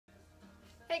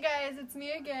Hey guys, it's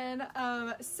me again.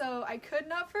 So I could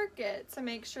not forget to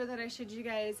make sure that I showed you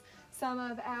guys some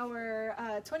of our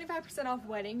 25% off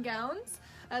wedding gowns.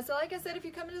 So like I said, if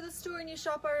you come into the store and you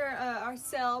shop our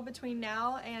sale between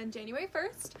now and January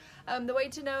 1st, the way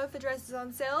to know if the dress is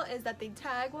on sale is that the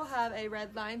tag will have a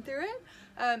red line through it.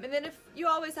 And then if you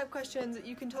always have questions,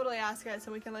 you can totally ask us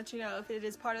and we can let you know if it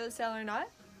is part of the sale or not.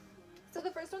 So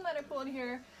the first one that I pulled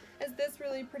here is this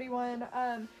really pretty one.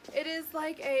 It is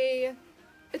like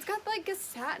it's got like a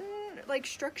satin like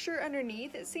structure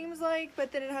underneath, it seems like,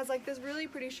 but then it has like this really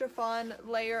pretty chiffon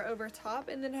layer over top,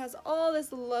 and then it has all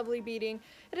this lovely beading.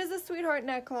 It is a sweetheart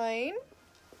neckline.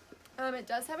 It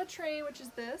does have a train, which is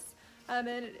this, and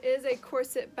it is a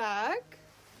corset back.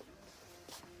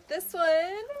 This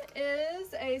one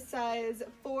is a size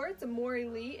 4. It's a more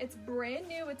elite. It's brand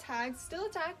new with tags still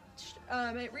attached.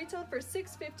 It retailed for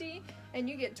 $6.50 and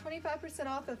you get 25%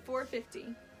 off of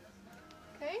 $4.50.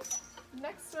 Okay.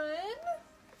 Next one,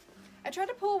 I tried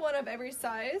to pull one of every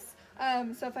size,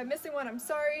 so if I'm missing one, I'm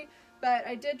sorry, but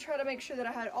I did try to make sure that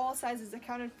I had all sizes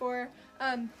accounted for.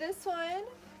 This one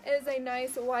is a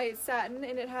nice white satin,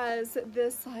 and it has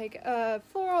this like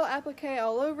floral applique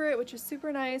all over it, which is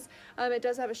super nice. It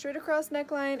does have a straight across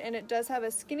neckline, and it does have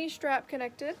a skinny strap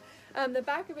connected. The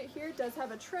back of it here does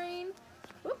have a train,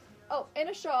 and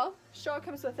a shawl. Shawl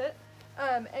comes with it.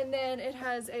 And then it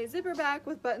has a zipper back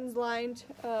with buttons lined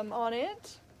on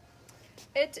it.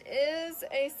 It is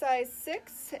a size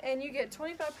 6 and you get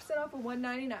 25% off of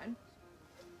 $1.99.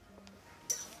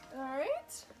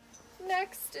 Alright,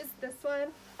 next is this one.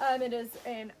 It is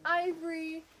an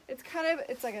ivory. It's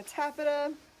like a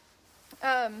taffeta.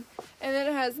 And then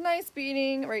it has nice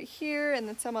beading right here and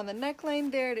then some on the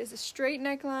neckline there. It is a straight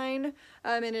neckline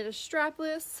and it is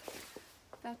strapless.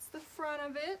 That's the front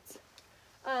of it.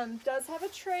 Does have a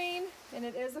train, and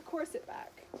it is a corset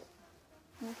back.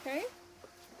 Okay.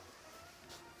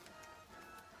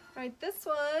 Alright, this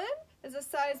one is a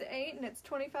size 8, and it's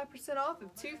 25% off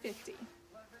of $2.50.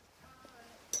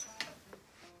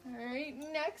 Alright,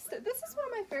 next, this is one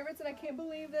of my favorites, and I can't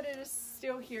believe that it is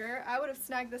still here. I would have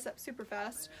snagged this up super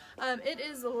fast. It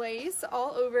is lace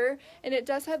all over, and it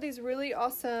does have these really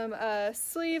awesome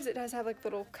sleeves. It does have like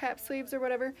little cap sleeves or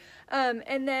whatever.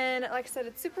 And then, like I said,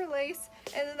 it's super lace.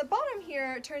 And then the bottom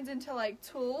here turns into like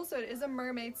tulle, so it is a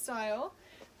mermaid style.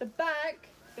 The back,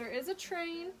 there is a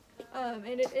train, and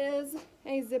it is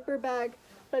a zipper bag.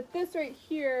 But this right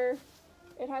here,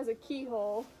 it has a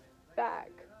keyhole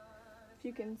back. If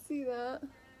you can see that.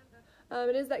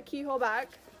 It is that keyhole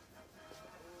back.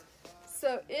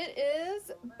 So it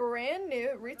is brand new.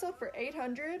 It retailed for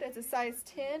 $800. It's a size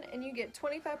 10 and you get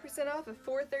 25% off of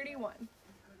 $431.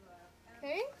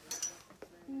 Okay.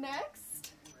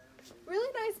 Next,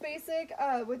 really nice basic.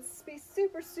 Would be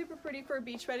super pretty for a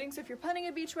beach wedding. So if you're planning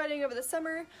a beach wedding over the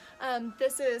summer,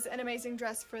 this is an amazing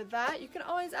dress for that. You can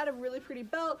always add a really pretty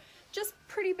belt. Just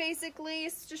pretty basic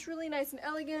lace, just really nice and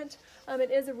elegant. It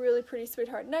is a really pretty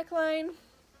sweetheart neckline.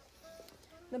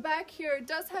 The back here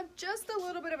does have just a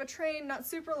little bit of a train, not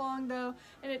super long though,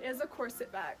 and it is a corset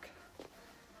back.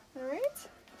 Alright,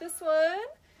 this one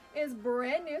is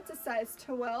brand new. It's a size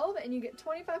 12 and you get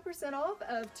 25% off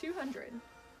of $200.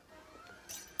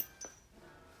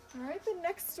 Alright, the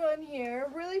next one here,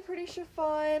 really pretty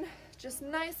chiffon, just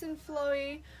nice and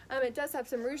flowy. It does have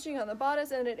some ruching on the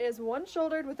bodice, and it is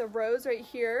one-shouldered with a rose right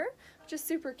here, which is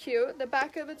super cute. The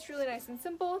back of it's really nice and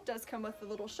simple. It does come with a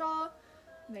little shawl.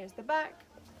 And there's the back.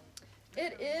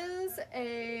 It is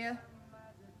a,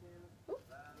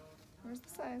 where's the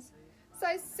size?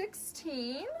 Size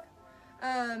 16,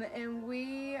 and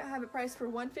we have it priced for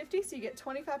 $150, so you get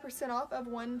 25% off of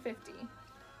 $150.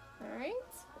 Alright.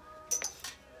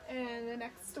 And the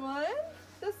next one,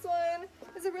 this one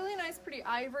is a really nice pretty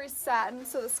ivory satin.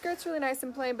 So the skirt's really nice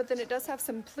and plain, but then it does have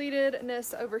some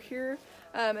pleatedness over here.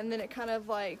 And then it kind of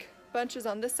like bunches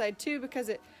on this side too, because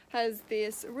it has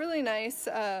this really nice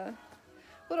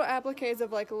little appliques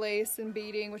of like lace and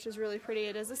beading, which is really pretty.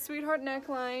 It is a sweetheart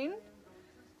neckline.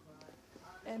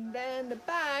 And then the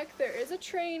back, there is a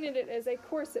train and it is a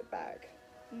corset back.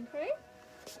 Okay,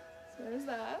 so there's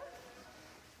that.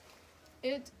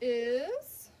 It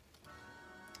is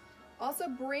also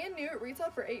brand new. It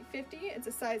retailed for $850. It's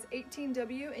a size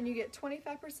 18W and you get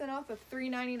 25% off of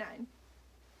 $399.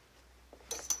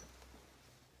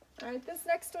 Alright, this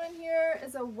next one here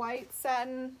is a white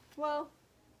satin. Well,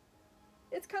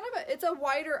 it's a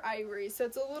whiter ivory, so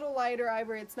it's a little lighter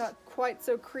ivory. It's not quite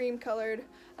so cream colored.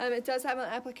 It does have an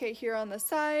applique here on the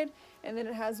side, and then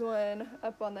it has one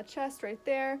up on the chest right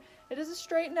there. It is a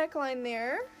straight neckline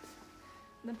there.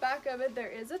 In the back of it, there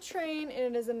is a train,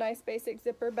 and it is a nice basic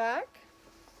zipper back.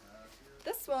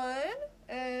 This one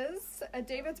is a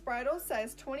David's Bridal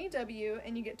size 20W,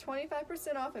 and you get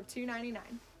 25% off of $2.99.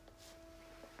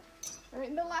 All right,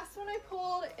 and the last one I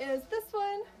pulled is this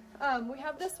one. We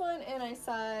have this one in a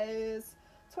size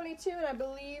 22, and I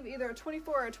believe either a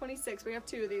 24 or a 26. We have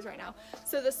two of these right now.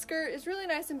 So the skirt is really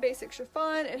nice and basic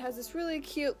chiffon. It has this really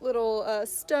cute little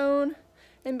stone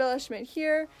embellishment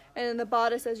here, and then the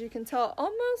bodice, as you can tell,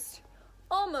 almost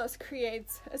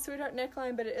creates a sweetheart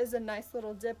neckline, but it is a nice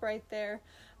little dip right there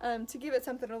to give it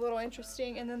something a little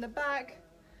interesting. And then the back,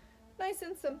 nice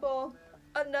and simple.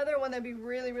 Another one that'd be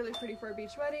really, really pretty for a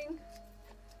beach wedding.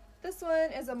 This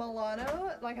one is a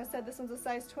Milano. Like I said, this one's a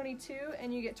size 22,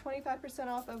 and you get 25%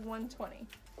 off of $120.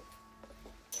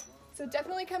 So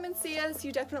definitely come and see us.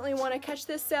 You definitely want to catch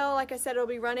this sale. Like I said, it'll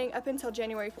be running up until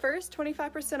January 1st,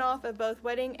 25% off of both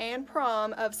wedding and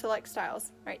prom of select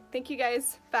styles. All right, thank you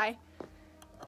guys. Bye.